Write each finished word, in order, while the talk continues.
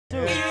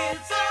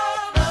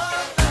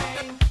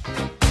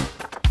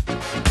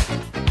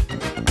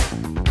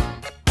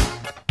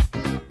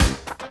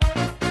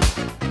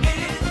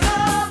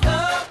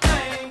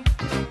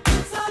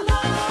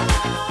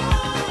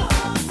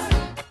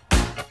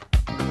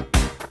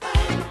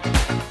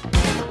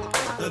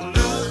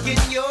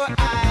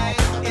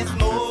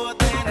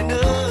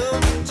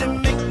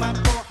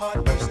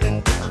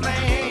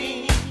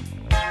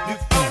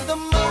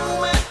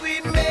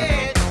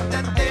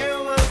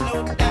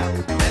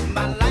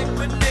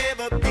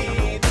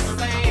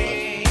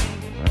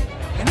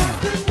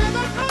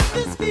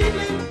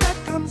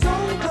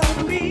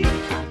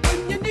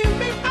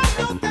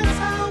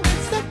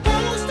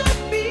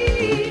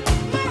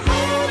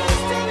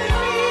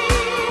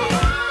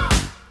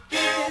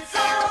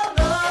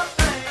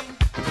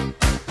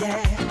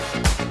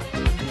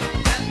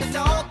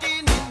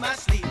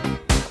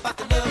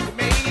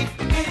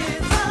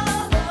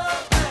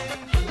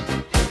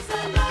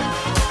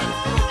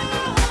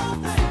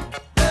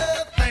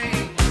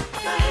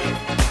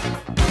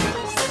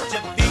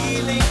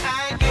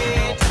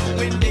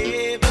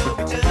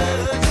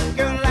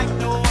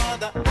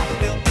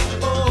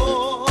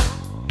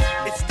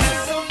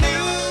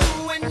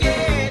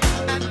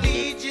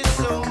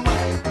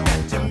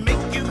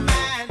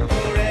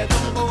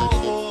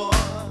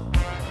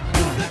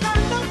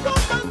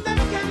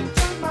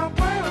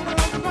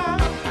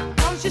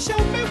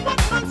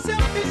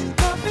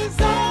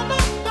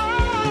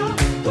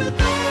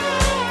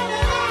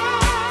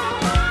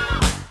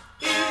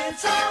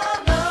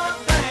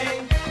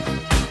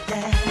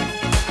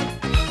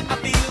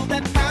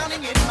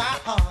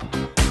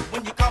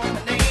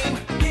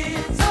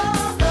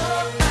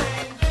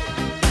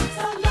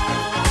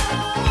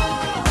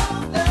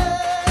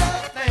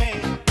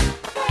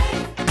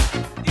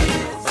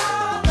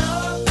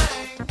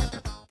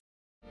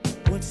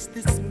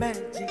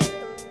magic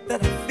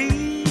that I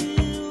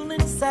feel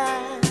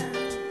inside.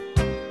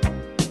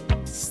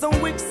 So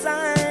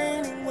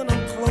exciting when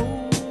I'm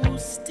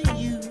close to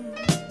you.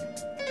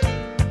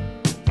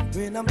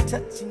 When I'm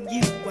touching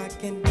you, I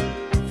can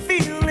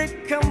feel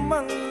it come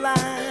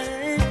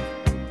alive.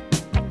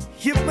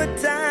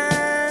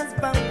 Hypnotized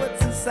by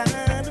what's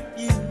inside of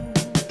you.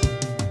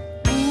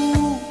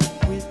 Ooh,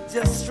 we're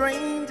just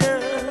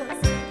strangers,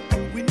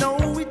 we know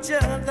each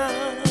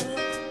other.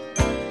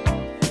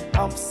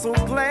 I'm so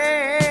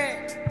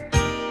glad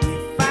we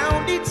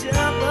found each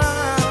other.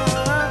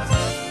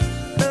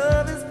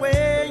 Love is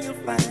where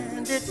you'll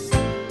find it.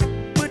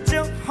 Put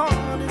your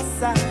heart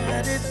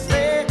inside it.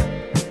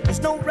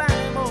 There's no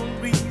rhyme or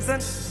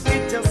reason.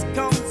 It just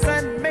comes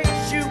and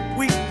makes you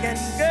weak. And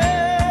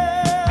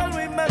girl,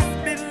 we must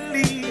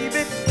believe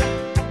it.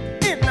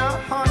 In our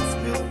hearts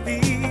we'll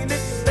feel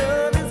it.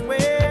 Love is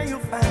where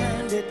you'll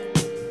find it.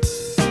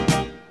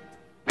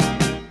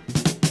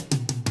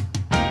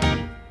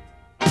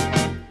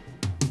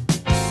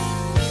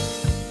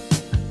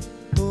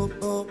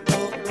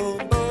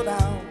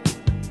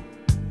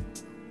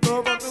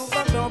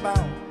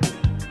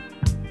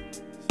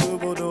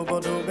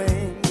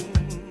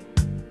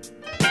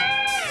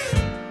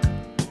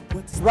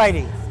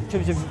 Writing, in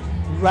terms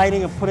of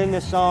writing and putting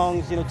the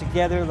songs, you know,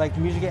 together, like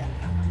the music.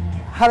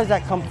 How does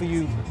that come for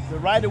you? The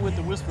writer with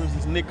the whispers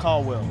is Nick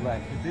Caldwell.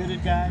 Right. The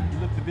bearded guy. You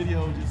look at the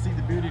video, you see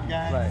the bearded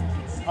guy.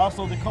 Right.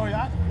 Also the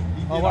choreography.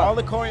 He did Oh, wow. all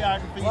the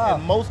choreography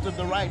and most of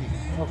the writing.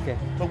 Okay.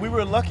 But we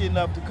were lucky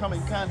enough to come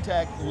in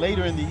contact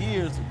later in the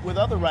years with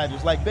other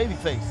writers like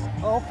Babyface,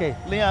 Oh, okay.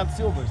 Leon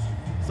Silvers.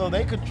 So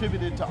they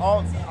contributed to all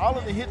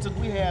of the hits that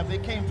we have. They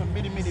came from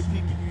many, many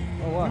people.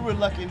 Oh, wow. We were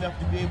lucky enough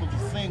to be able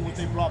to sing what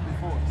they brought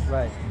before us.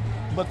 Right.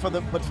 But for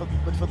the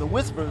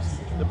whispers,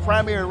 the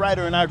primary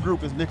writer in our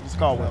group is Nicholas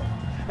Caldwell.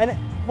 And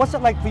what's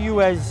it like for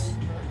you as,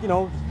 you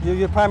know, you're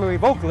the primary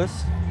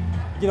vocalist?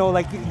 You know,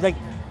 like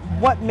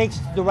what makes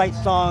the right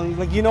song?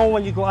 Like, you know,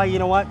 when you go, oh, you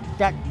know what,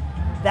 that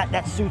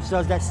suits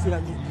us. That's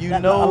that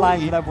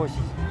aligns with our voices.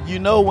 You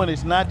know when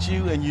it's not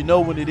you, and you know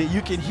when it is.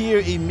 You can hear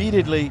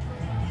immediately.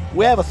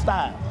 We have a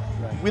style.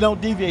 Right. We don't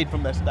deviate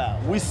from that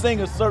style. We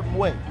sing a certain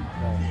way.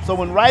 Right. So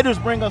when writers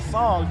bring us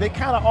songs, they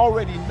kind of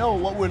already know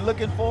what we're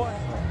looking for. Right.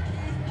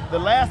 The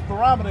last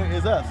parameter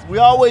is us. We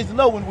always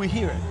know when we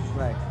hear it.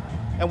 Right.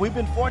 And we've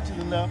been fortunate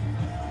enough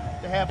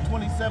to have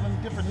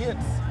 27 different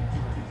hits.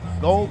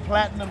 Gold,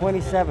 platinum.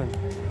 27.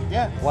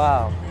 Yeah.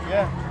 Wow.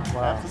 Yeah.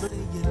 Wow. Absolutely.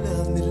 Say you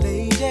love me,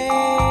 lady.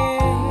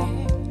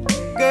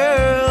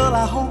 Girl,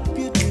 I hope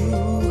you do.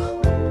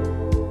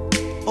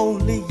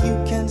 Only you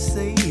can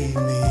save me.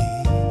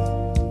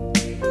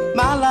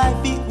 My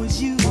life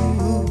equals you.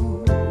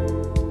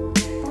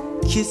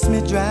 Kiss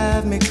me,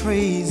 drive me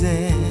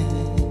crazy.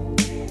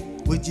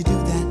 Would you do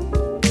that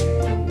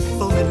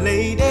for me,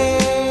 lady?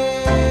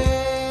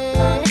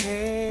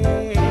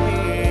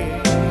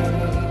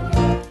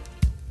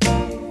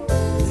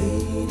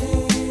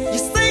 You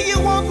say you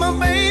want my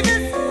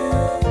baby.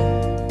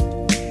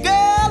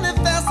 Girl, if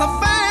that's a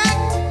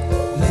fact,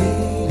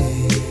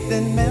 lady,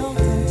 then melt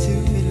into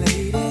me,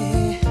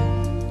 lady,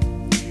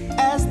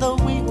 as though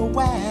we were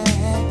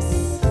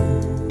wax.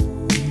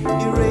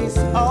 Erase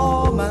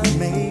all my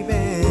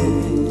babies.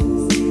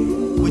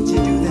 Would you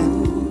do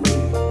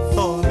that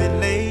for me,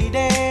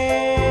 lady?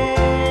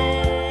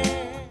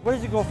 Where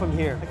does it go from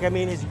here? Like, I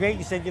mean, it's great.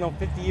 You said, you know,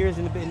 50 years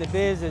in the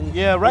biz, and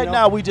Yeah, right you know,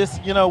 now we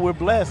just, you know, we're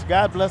blessed.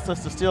 God blessed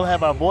us to still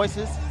have our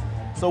voices.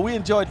 So we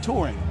enjoy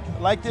touring.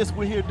 Like this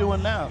we're here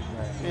doing now.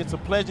 Right. It's a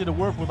pleasure to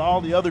work with all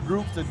the other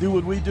groups that do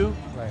what we do.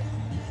 Right.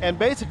 And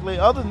basically,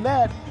 other than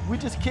that, we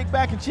just kick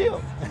back and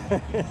chill.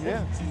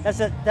 Yeah.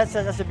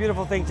 That's a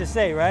beautiful thing to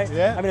say, right?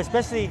 Yeah. I mean,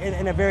 especially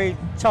in a very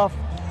tough,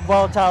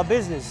 volatile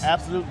business.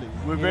 Absolutely.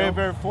 We're You very, know?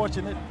 very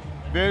fortunate,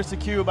 very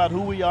secure about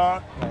who we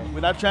are. Right. We're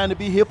not trying to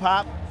be hip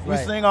hop. We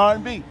Right. sing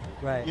R&B.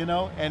 Right. You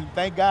know, and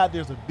thank God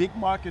there's a big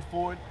market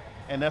for it,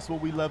 and that's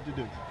what we love to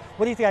do.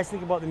 What do you guys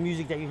think about the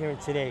music that you're hearing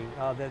today?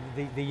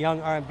 The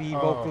young R&B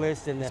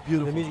vocalists and the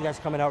beautiful. music that's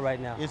coming out right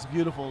now. It's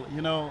beautiful.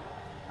 You know,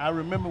 I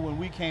remember when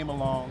we came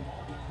along,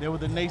 there were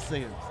the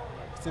naysayers.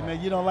 They said,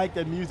 man, you don't like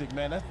that music,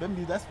 man. That's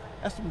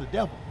from the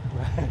devil.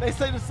 Right. They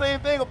say the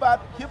same thing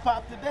about hip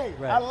hop today.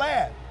 Right. I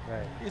laugh.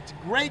 Right. It's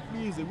great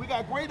music. We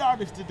got great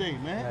artists today,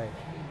 man. Right.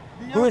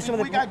 The Who young are some of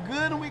people, the- we got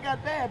good and we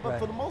got bad, but Right.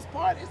 for the most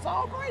part, it's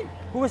all great.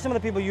 Who are some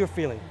of the people you're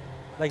feeling?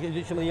 Like some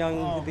of the young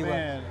Oh people?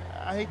 man,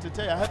 I hate to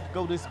tell you, I have to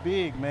go this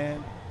big,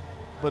 man.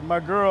 But my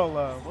girl,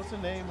 what's her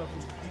name?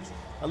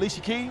 Alicia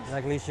Keys.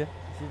 Like Alicia?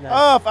 She's nice.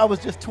 Oh, if I was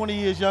just 20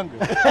 years younger.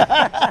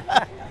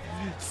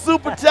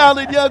 Super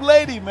talented young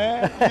lady,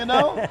 man. You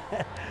know,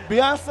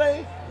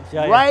 Beyonce,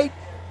 Yeah, yeah. write,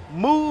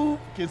 move,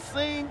 can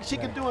sing. She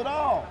can Right. do it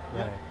all.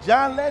 Right.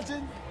 John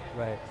Legend,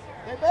 Right.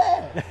 they're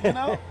bad. You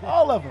know,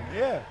 all of them.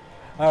 Yeah.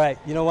 All right.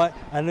 You know what?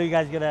 I know you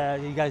guys gonna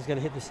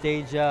hit the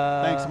stage.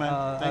 Thanks,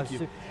 man. Thank you.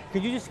 soon.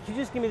 Could you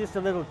just give me just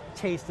a little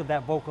taste of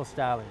that vocal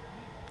styling?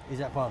 Is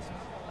that possible?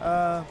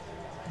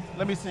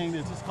 Let me sing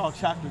this. It's called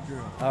Chocolate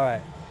Girl. All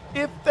right.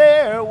 If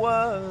there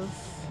was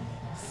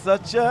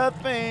such a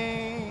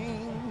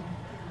thing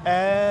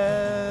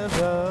as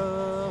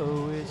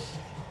a wish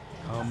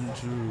come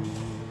true.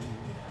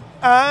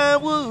 I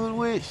would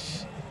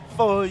wish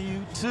for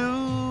you to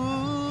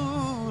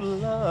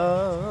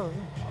love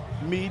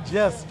me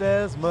just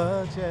as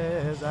much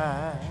as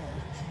I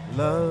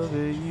love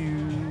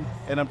you.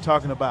 And I'm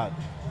talking about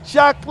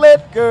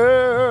chocolate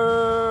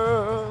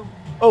girl,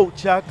 oh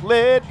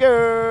chocolate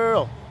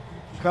girl,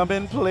 come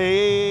and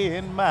play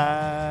in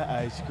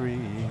my ice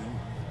cream.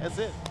 That's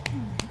it.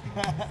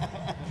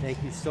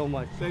 Thank you so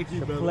much. Thank you,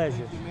 it's a brother.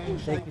 pleasure. Thank you, man.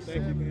 Thank you,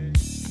 Thank sir. you,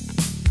 man.